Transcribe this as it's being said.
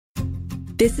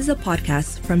This is a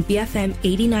podcast from BFM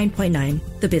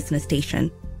 89.9, the business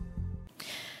station.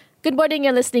 Good morning,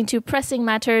 you're listening to Pressing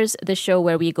Matters, the show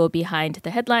where we go behind the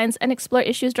headlines and explore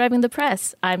issues driving the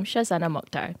press. I'm Shazana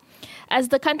Mokhtar. As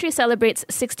the country celebrates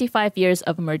 65 years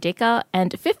of Merdeka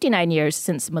and 59 years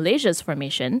since Malaysia's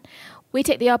formation, we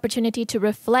take the opportunity to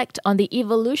reflect on the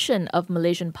evolution of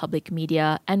Malaysian public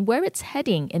media and where it's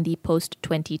heading in the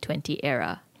post-2020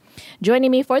 era.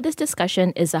 Joining me for this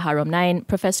discussion is Zaharom Nain,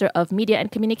 Professor of Media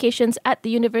and Communications at the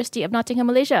University of Nottingham,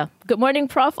 Malaysia. Good morning,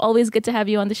 Prof. Always good to have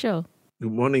you on the show.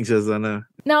 Good morning, Shazana.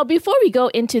 Now, before we go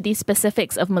into the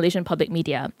specifics of Malaysian public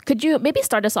media, could you maybe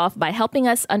start us off by helping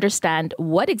us understand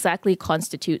what exactly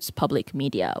constitutes public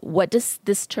media? What does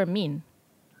this term mean?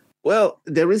 Well,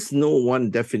 there is no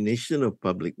one definition of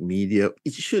public media.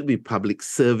 It should be public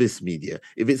service media.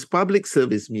 If it's public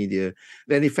service media,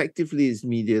 then effectively it's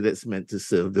media that's meant to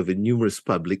serve the numerous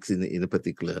publics in a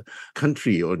particular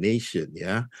country or nation.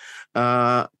 Yeah,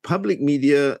 public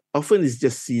media often is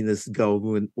just seen as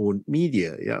government-owned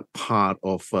media. Yeah, part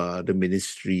of the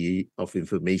Ministry of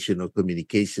Information or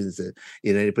Communications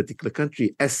in any particular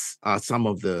country, as are some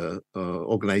of the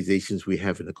organizations we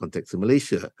have in the context of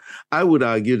Malaysia. I would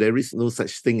argue there is no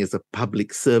such thing as a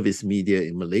public service media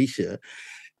in Malaysia.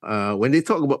 When they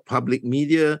talk about public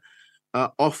media,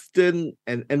 often,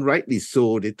 and rightly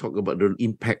so, they talk about the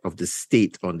impact of the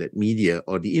state on that media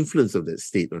or the influence of that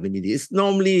state on the media. It's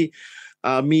normally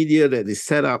media that is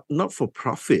set up not for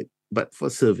profit, but for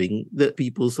serving the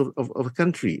peoples of a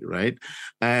country, right?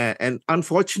 And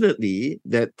unfortunately,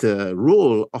 that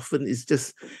role often is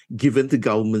just given to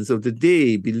governments of the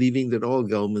day, believing that all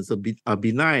governments are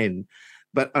benign.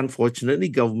 But unfortunately,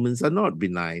 governments are not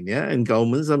benign, yeah? And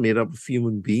governments are made up of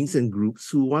human beings and groups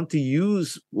who want to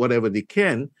use whatever they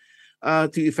can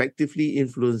to effectively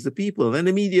influence the people. And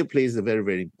the media plays a very,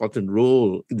 very important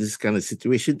role in this kind of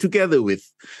situation, together with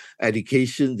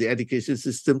education, the education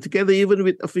system, together even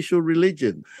with official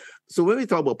religion. So when we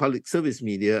talk about public service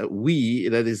media,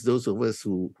 that is those of us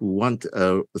who want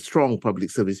a strong public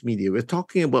service media, we're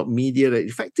talking about media that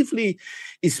effectively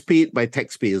is paid by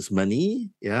taxpayers' money,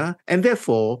 yeah? And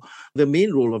therefore, the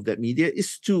main role of that media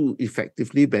is to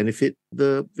effectively benefit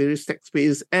the various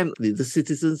taxpayers and the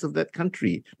citizens of that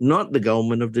country, not the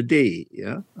government of the day,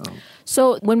 yeah?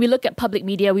 So when we look at public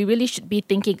media, we really should be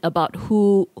thinking about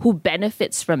who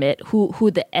benefits from it,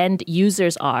 who the end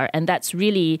users are, and that's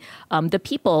really the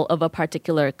people of a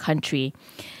particular country.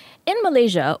 In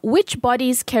Malaysia, which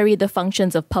bodies carry the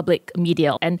functions of public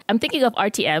media? And I'm thinking of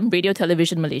RTM, Radio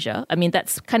Television Malaysia. I mean,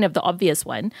 that's kind of the obvious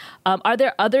one. Are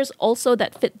there others also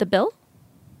that fit the bill?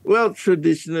 Well,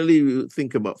 traditionally, we would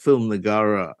think about Film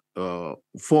Negara,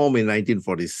 formed in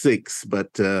 1946,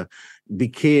 but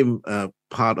became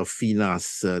part of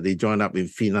FINAS. They joined up in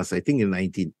FINAS, I think, in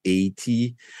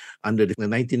 1980, under the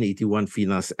 1981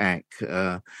 FINAS Act.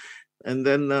 And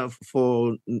then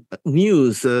for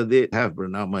news, they have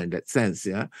Bernama in that sense,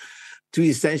 yeah, to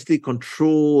essentially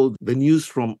control the news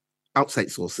from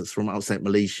outside sources, from outside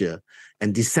Malaysia,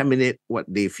 and disseminate what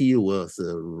they feel was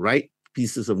the right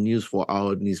pieces of news for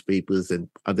our newspapers and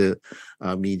other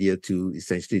media to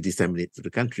essentially disseminate to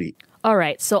the country. All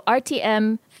right, so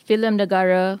RTM, Film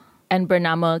Negara, and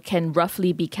Bernama can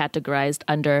roughly be categorized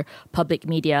under public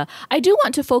media. I do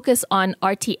want to focus on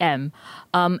RTM,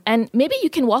 and maybe you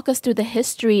can walk us through the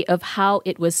history of how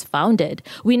it was founded.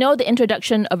 We know the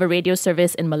introduction of a radio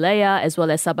service in Malaya as well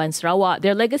as Sabah and Sarawak.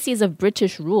 They're legacies of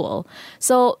British rule.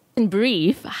 So, in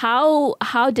brief, how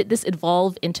did this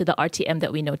evolve into the RTM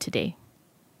that we know today?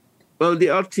 Well,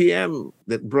 the RTM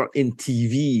that brought in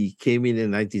TV came in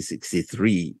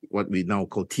 1963, what we now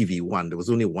call TV1. There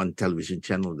was only one television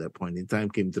channel at that point in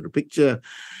time, came to the picture.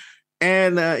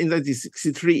 And in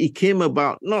 1963, it came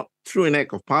about not through an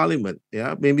act of parliament.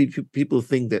 Yeah, maybe people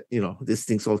think that, these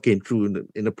things all came through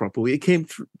in a proper way. It came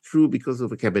through because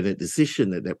of a cabinet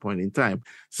decision at that point in time.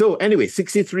 So anyway,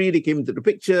 63, they came into the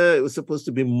picture. It was supposed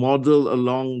to be modeled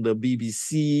along the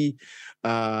BBC.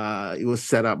 It was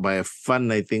set up by a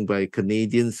fund, I think, by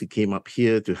Canadians who came up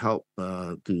here to help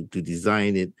to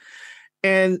design it.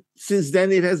 And since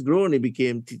then, it has grown. It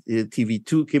became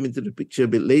TV2 came into the picture a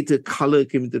bit later. Color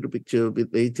came into the picture a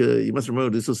bit later. You must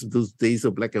remember this was those days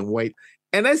of black and white.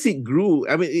 And as it grew,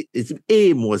 I mean, its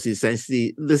aim was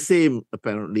essentially the same,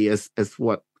 apparently, as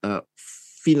what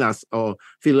FINAS or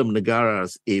Film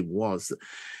Negara's aim was.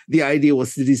 The idea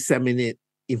was to disseminate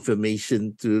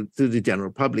information to the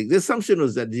general public. The assumption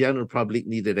was that the general public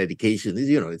needed education.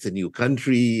 It's a new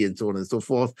country and so on and so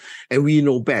forth, and we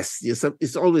know best.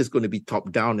 It's always going to be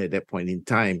top down at that point in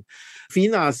time.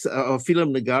 FINAS,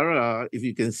 Film Negara, if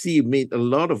you can see, made a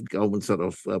lot of government sort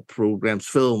of programs,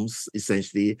 films,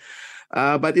 essentially.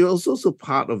 But it was also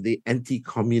part of the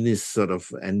anti-communist sort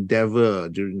of endeavor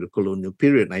during the colonial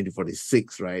period,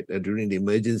 1946, right, during the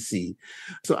emergency.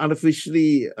 So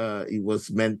unofficially, it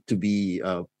was meant to be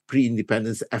a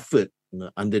pre-independence effort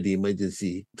under the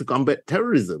emergency to combat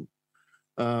terrorism,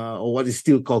 or what is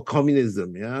still called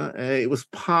communism. It was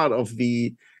part of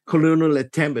the colonial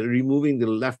attempt at removing the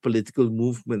left political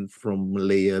movement from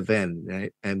Malaya then,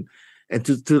 right? And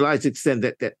to a large extent,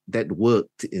 that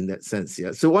worked in that sense.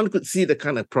 So one could see the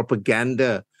kind of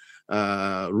propaganda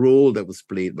role that was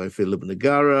played by Film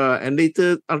Negara, and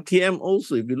later RTM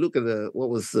also. If you look at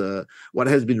what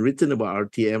has been written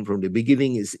about RTM from the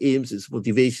beginning, its aims, its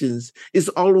motivations, it's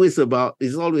always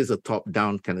a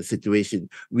top-down kind of situation.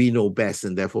 We know best,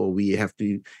 and therefore we have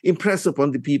to impress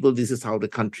upon the people this is how the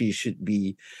country should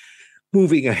be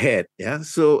moving ahead.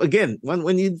 So again,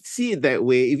 when you see it that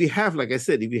way, if you have, like I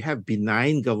said, if you have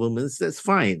benign governments, that's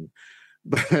fine.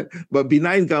 But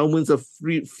benign governments are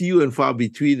few and far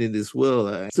between in this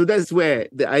world. So that's where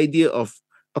the idea of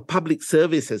a public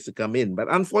service has to come in. But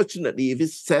unfortunately, if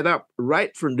it's set up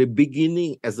right from the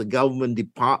beginning as a government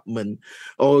department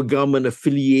or a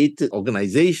government-affiliated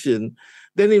organization,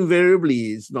 then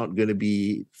invariably it's not going to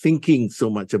be thinking so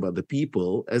much about the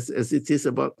people as it is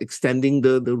about extending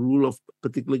the rule of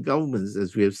particular governments,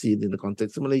 as we have seen in the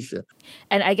context of Malaysia.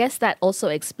 And I guess that also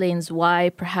explains why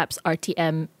perhaps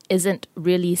RTM isn't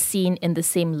really seen in the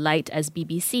same light as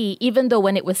BBC, even though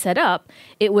when it was set up,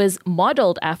 it was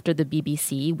modeled after the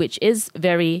BBC, which is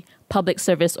very public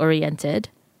service oriented.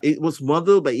 It was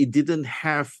modeled, but it didn't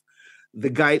have the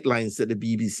guidelines that the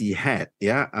BBC had.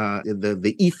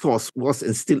 The ethos was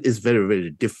and still is very,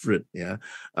 very different.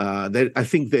 I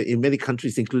think that in many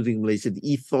countries, including Malaysia, the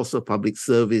ethos of public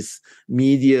service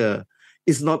media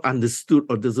is not understood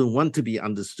or doesn't want to be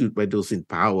understood by those in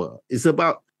power. It's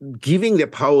about giving their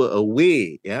power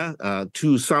away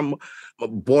to some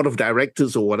board of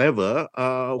directors or whatever,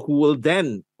 who will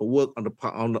then work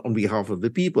on behalf of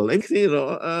the people. And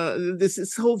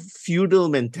this whole feudal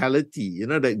mentality,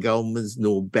 that governments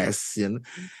know best.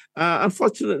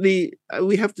 Unfortunately,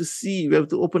 we have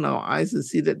to open our eyes and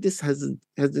see that this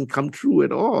hasn't come true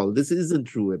at all. This isn't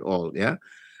true at all.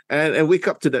 And wake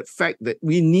up to that fact that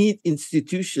we need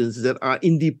institutions that are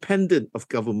independent of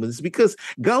governments, because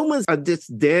governments are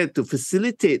just there to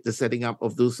facilitate the setting up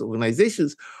of those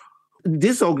organizations.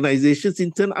 These organizations,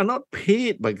 in turn, are not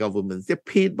paid by governments. They're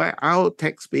paid by our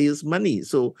taxpayers' money.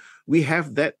 So we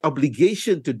have that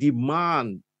obligation to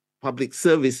demand public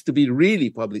service to be really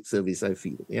public service, I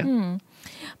feel.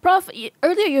 Prof,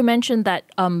 earlier you mentioned that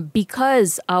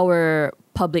because our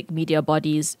public media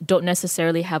bodies don't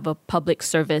necessarily have a public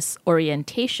service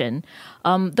orientation,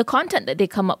 the content that they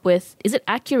come up with, is it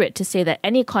accurate to say that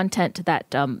any content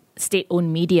that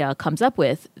state-owned media comes up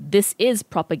with, this is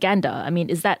propaganda? I mean,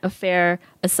 is that a fair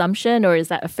assumption, or is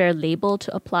that a fair label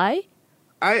to apply?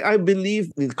 I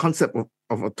believe in the concept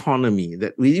of autonomy,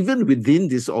 that even within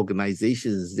these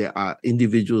organizations, there are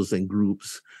individuals and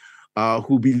groups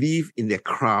who believe in their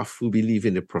craft, who believe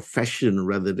in their profession,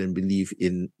 rather than believe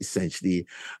in essentially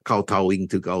kowtowing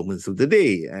to governments of the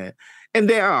day. And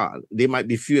they might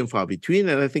be few and far between,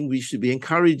 and I think we should be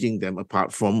encouraging them,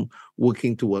 apart from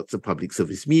working towards the public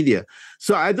service media.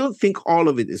 So I don't think all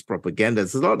of it is propaganda.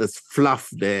 There's a lot of fluff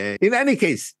there. In any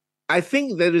case, I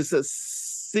think there is a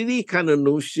silly kind of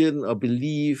notion or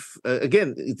belief.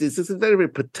 Again, it's a very, very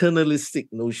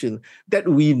paternalistic notion that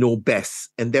we know best,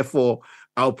 and therefore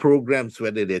our programs,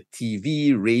 whether they're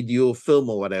TV, radio, film,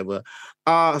 or whatever,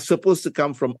 are supposed to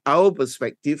come from our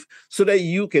perspective so that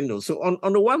you can know. So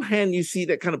on the one hand, you see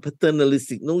that kind of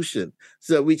paternalistic notion,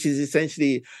 so which is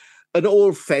essentially an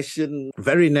old-fashioned,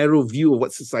 very narrow view of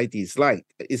what society is like.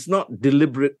 It's not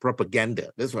deliberate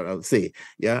propaganda. That's what I would say.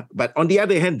 But on the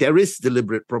other hand, there is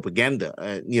deliberate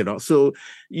propaganda. So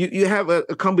you have a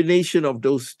combination of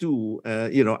those two.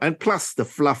 And plus the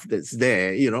fluff that's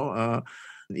there.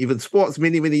 Even sports,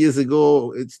 many years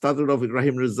ago, it started off with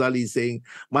Rahim Razali saying,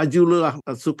 "Majulah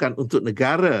sukan untuk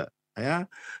negara."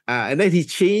 And then he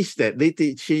changed that. Later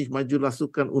he changed "Majulah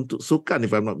sukan untuk sukan,"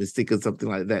 if I'm not mistaken, something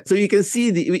like that. So you can see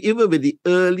even with the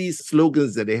early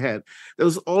slogans that they had, there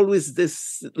was always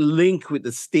this link with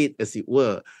the state, as it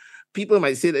were. People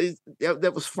might say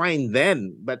that was fine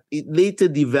then, but it later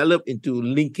developed into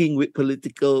linking with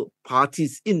political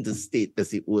parties in the state,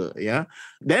 as it were.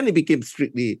 Then it became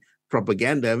strictly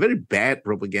propaganda, very bad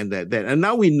propaganda at that. And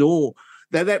now we know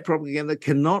that propaganda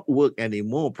cannot work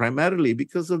anymore, primarily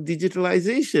because of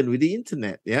digitalization with the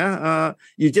internet.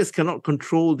 You just cannot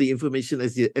control the information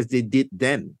as they did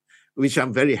then, which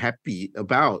I'm very happy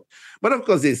about. But of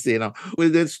course, they say now, well,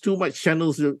 there's too much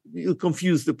channels, you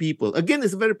confuse the people. Again,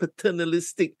 it's a very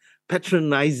paternalistic,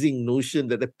 patronizing notion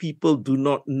that the people do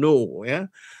not know.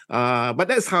 But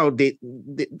that's how the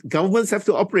governments have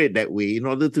to operate that way in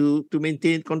order to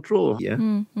maintain control.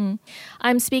 Mm-hmm.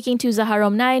 I'm speaking to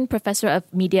Zaharom Nain, Professor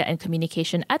of Media and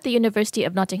Communication at the University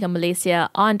of Nottingham, Malaysia,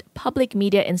 on public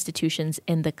media institutions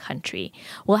in the country.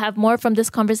 We'll have more from this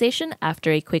conversation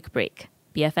after a quick break.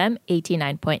 BFM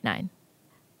 89.9.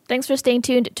 Thanks for staying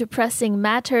tuned to Pressing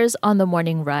Matters on the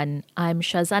Morning Run. I'm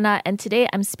Shazana, and today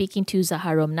I'm speaking to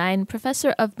Zaharom Nain,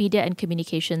 Professor of Media and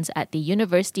Communications at the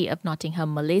University of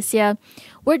Nottingham, Malaysia.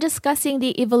 We're discussing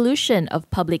the evolution of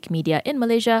public media in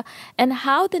Malaysia and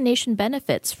how the nation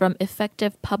benefits from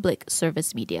effective public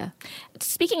service media.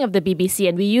 Speaking of the BBC,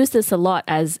 and we use this a lot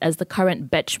as the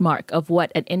current benchmark of what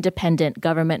an independent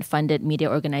government-funded media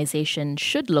organization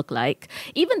should look like,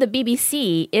 even the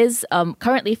BBC is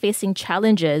currently facing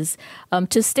challenges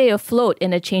to stay afloat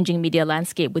in a changing media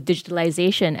landscape with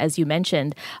digitalization, as you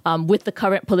mentioned, with the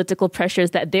current political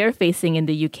pressures that they're facing in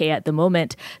the UK at the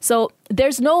moment. So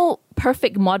there's no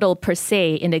perfect model per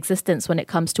se in existence when it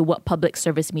comes to what public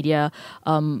service media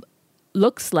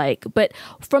looks like. But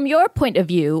from your point of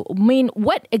view,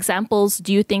 what examples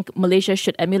do you think Malaysia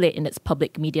should emulate in its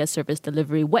public media service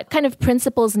delivery? What kind of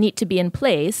principles need to be in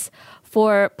place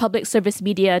for public service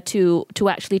media to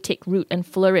actually take root and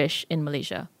flourish in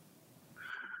Malaysia?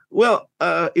 Well,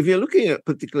 if you're looking at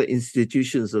particular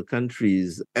institutions or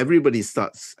countries, everybody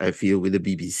starts, I feel, with the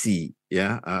BBC,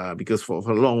 because for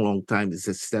a long, long time, it's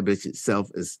established itself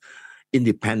as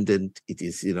independent. It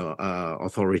is,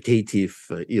 authoritative,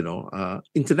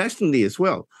 internationally as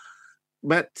well.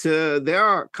 But there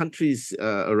are countries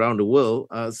around the world,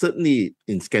 certainly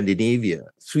in Scandinavia,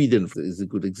 Sweden is a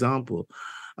good example,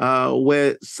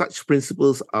 where such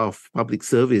principles of public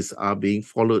service are being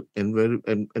followed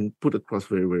and put across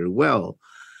very, very well.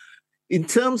 In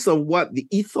terms of what the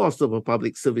ethos of a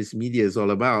public service media is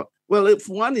all about, well, if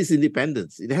one is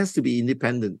independence, it has to be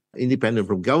independent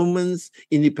from governments,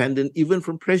 independent even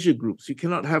from pressure groups. You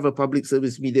cannot have a public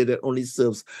service media that only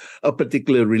serves a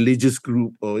particular religious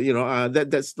group, or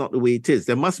that's not the way it is.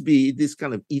 There must be this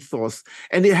kind of ethos,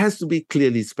 and it has to be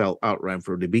clearly spelled out right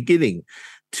from the beginning.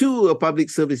 Two, a public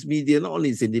service media not only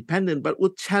is independent, but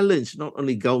will challenge not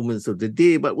only governments of the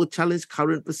day, but will challenge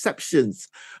current perceptions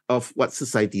of what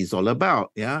society is all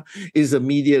about. Is a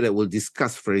media that will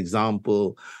discuss, for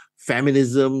example,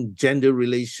 feminism, gender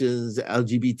relations,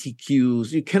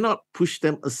 LGBTQs. You cannot push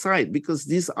them aside because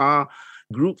these are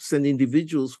groups and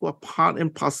individuals who are part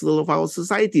and parcel of our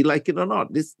society, like it or not.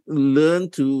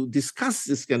 Learn to discuss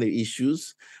this kind of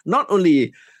issues, not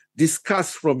only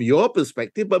discuss from your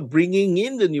perspective, but bringing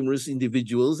in the numerous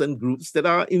individuals and groups that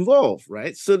are involved,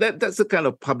 right? So that's the kind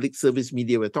of public service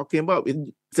media we're talking about.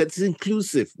 That's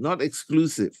inclusive, not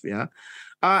exclusive,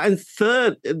 and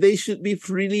third, they should be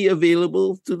freely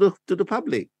available to the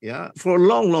public. For a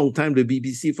long, long time, the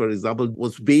BBC, for example,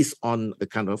 was based on a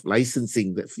kind of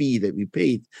licensing, that fee that we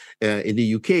paid in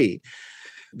the UK.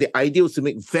 The idea was to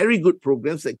make very good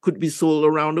programs that could be sold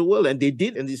around the world. And they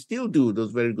did, and they still do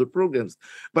those very good programs.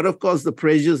 But of course, the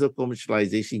pressures of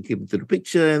commercialization came into the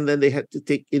picture, and then they had to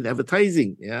take in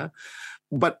advertising.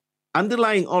 But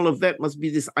underlying all of that must be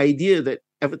this idea that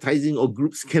advertising or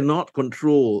groups cannot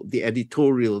control the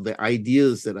editorial, the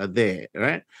ideas that are there,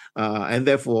 right? And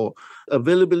therefore,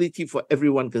 availability for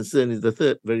everyone concerned is the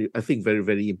third, very,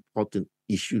 very important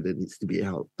issue that needs to be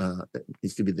held, that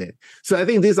needs to be there. So I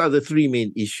think these are the three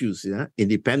main issues: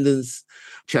 independence,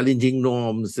 challenging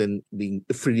norms, and being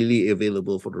freely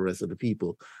available for the rest of the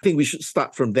people. I think we should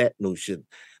start from that notion.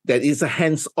 That is a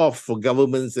hands-off for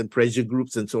governments and pressure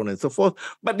groups and so on and so forth.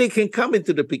 But they can come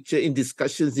into the picture in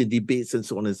discussions, in debates, and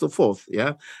so on and so forth,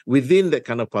 within that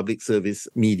kind of public service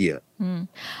media.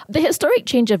 The historic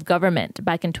change of government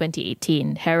back in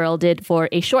 2018 heralded, for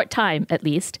a short time at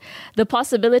least, the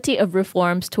possibility of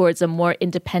reforms towards a more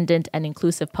independent and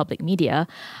inclusive public media.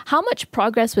 How much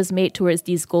progress was made towards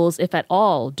these goals, if at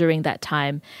all, during that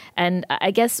time? And I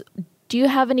guess, do you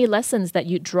have any lessons that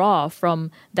you draw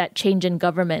from that change in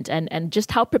government and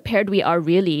just how prepared we are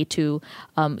really to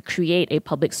create a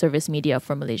public service media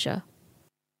for Malaysia?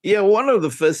 Yeah, one of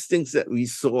the first things that we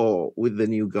saw with the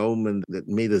new government that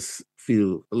made us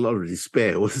feel a lot of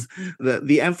despair was that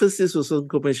the emphasis was on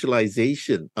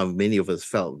commercialization. Many of us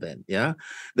felt then, yeah,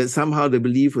 that somehow the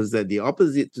belief was that the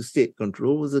opposite to state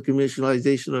control was the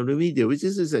commercialization of the media, which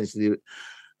is essentially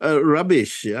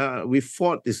rubbish. Yeah, we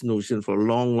fought this notion for a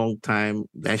long, long time,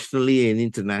 nationally and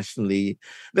internationally,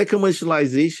 that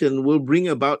commercialization will bring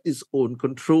about its own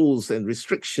controls and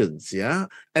restrictions. Yeah,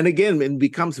 and again, it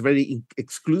becomes very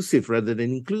exclusive rather than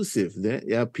inclusive.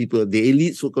 Yeah, people, the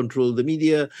elites will control the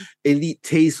media, elite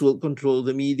tastes will control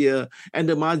the media, and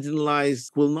the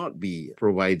marginalized will not be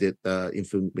provided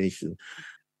information.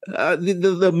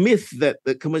 The myth that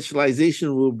the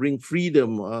commercialization will bring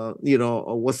freedom,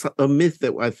 was a myth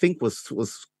that I think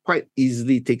was quite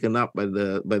easily taken up by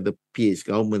the PH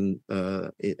government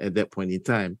at that point in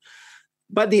time.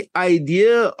 But the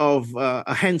idea of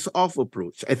a hands-off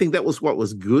approach, I think that was what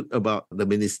was good about the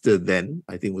minister then,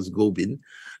 I think it was Gobin,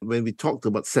 when we talked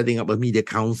about setting up a media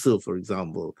council, for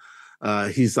example.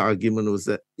 His argument was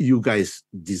that you guys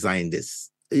designed this.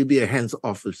 It'll be a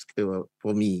hands-off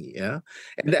for me, yeah,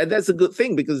 and that's a good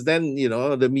thing because then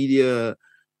the media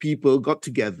people got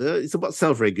together. It's about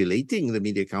self-regulating the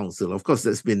media council. Of course,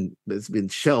 that's been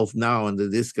shelved now under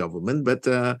this government, but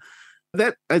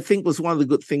that I think was one of the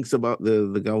good things about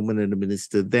the government and the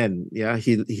minister then. Yeah,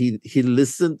 he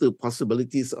listened to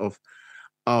possibilities of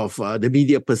the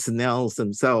media personnel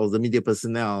themselves, the media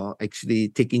personnel actually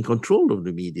taking control of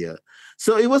the media.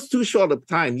 So it was too short of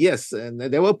time, yes, and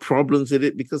there were problems with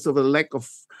it because of a lack of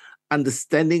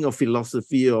understanding of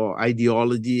philosophy or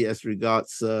ideology as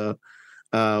regards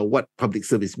what public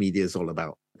service media is all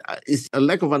about. It's a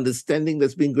lack of understanding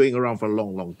that's been going around for a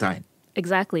long, long time.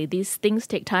 Exactly. These things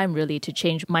take time, really, to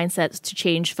change mindsets, to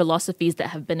change philosophies that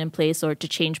have been in place, or to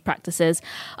change practices.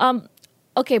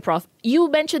 Okay, Prof, you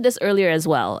mentioned this earlier as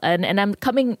well, and I'm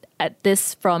coming at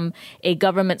this from a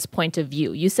government's point of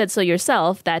view. You said so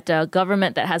yourself that a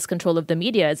government that has control of the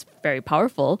media is very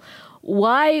powerful.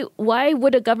 Why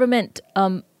would a government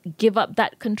give up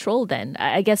that control then?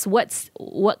 I guess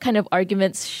what kind of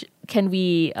arguments can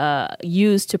we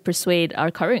use to persuade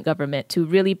our current government to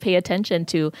really pay attention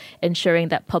to ensuring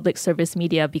that public service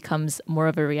media becomes more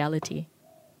of a reality?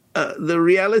 The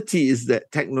reality is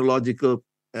that technological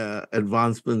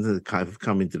advancements have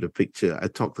come into the picture. I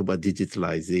talked about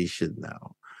digitalization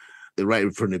now. Right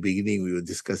from the beginning, we were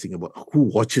discussing about who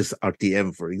watches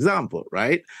RTM, for example,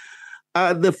 right?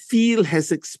 The field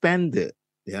has expanded.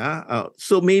 Yeah.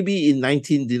 So maybe in the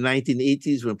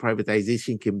 1980s, when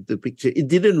privatization came into the picture, it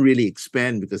didn't really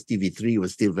expand because TV3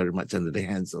 was still very much under the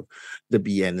hands of the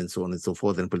BN and so on and so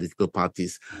forth and political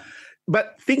parties.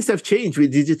 But things have changed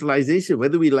with digitalization,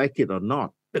 whether we like it or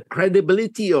not. The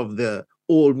credibility of the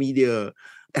old media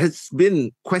has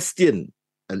been questioned,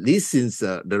 at least since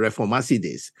the Reformasi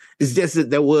days. It's just that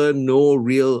there were no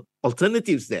real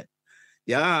alternatives then.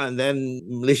 Yeah, and then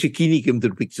Malaysia Kini came to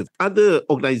the picture. Other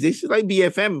organizations like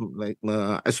BFM, like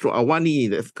Astro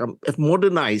Awani, have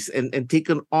modernized and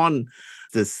taken on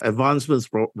this advancements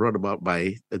brought about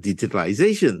by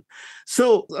digitalization.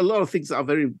 So a lot of things are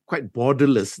quite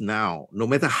borderless now. No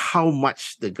matter how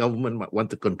much the government might want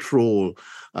to control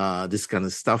this kind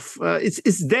of stuff,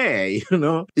 it's there.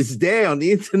 It's there on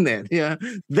the internet. Yeah,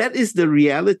 that is the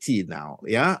reality now.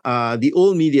 Yeah, the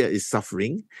old media is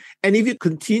suffering, and if you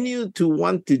continue to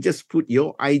want to just put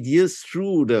your ideas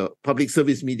through the public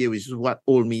service media, which is what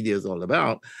old media is all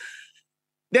about,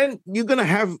 then you're going to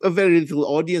have a very little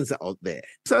audience out there.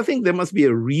 So I think there must be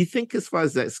a rethink as far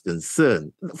as that's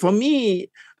concerned. For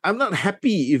me, I'm not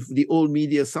happy if the old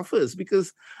media suffers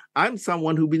because I'm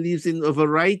someone who believes in a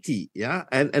variety, yeah,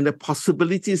 and the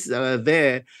possibilities that are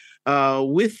there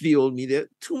with the old media.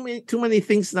 Too many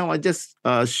things now are just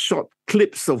short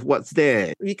clips of what's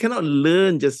there. We cannot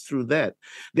learn just through that.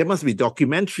 There must be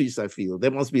documentaries, I feel.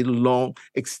 There must be long,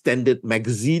 extended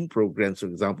magazine programs, for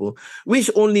example, which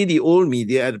only the old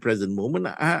media at the present moment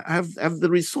have the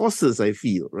resources, I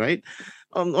feel, right?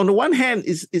 On the one hand,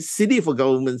 it's silly for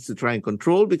governments to try and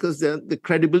control because the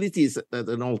credibility is at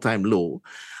an all-time low.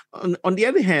 On the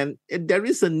other hand, there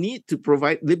is a need to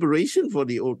provide liberation for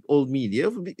the old media,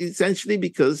 essentially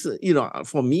because,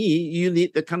 for me, you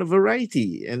need that kind of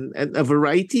variety. And a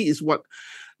variety is what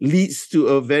leads to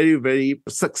a very, very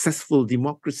successful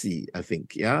democracy, I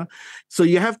think, yeah? So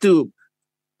you have to,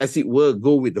 as it were,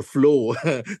 go with the flow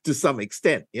to some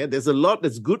extent. Yeah, there's a lot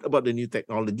that's good about the new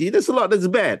technology. There's a lot that's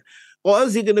bad. Or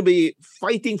else you're going to be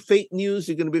fighting fake news.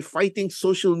 You're going to be fighting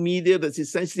social media that's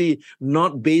essentially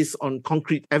not based on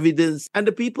concrete evidence. And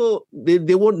the people,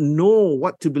 they won't know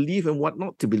what to believe and what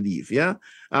not to believe. Yeah,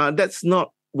 that's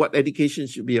not what education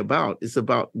should be about. It's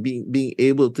about being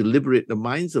able to liberate the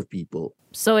minds of people.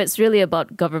 So it's really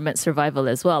about government survival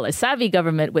as well. A savvy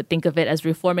government would think of it as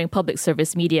reforming public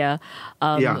service media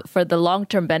for the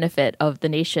long-term benefit of the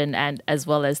nation and as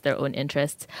well as their own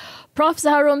interests. Prof.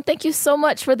 Zaharom, thank you so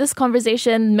much for this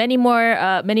conversation. Many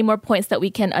more points that we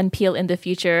can unpeel in the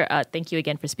future. Thank you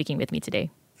again for speaking with me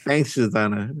today. Thanks,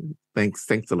 Shazana.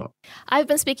 Thanks a lot. I've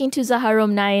been speaking to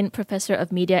Zaharom Nain, Professor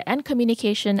of Media and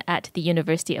Communication at the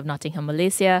University of Nottingham,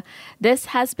 Malaysia. This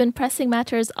has been Pressing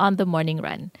Matters on the Morning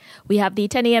Run. We have the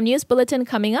 10 a.m. news bulletin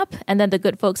coming up, and then the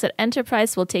good folks at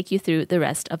Enterprise will take you through the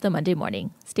rest of the Monday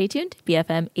morning. Stay tuned,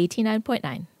 BFM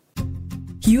 89.9.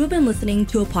 You have been listening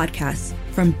to a podcast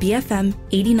from BFM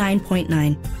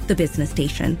 89.9, the business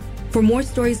station. For more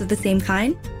stories of the same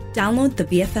kind, download the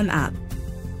BFM app.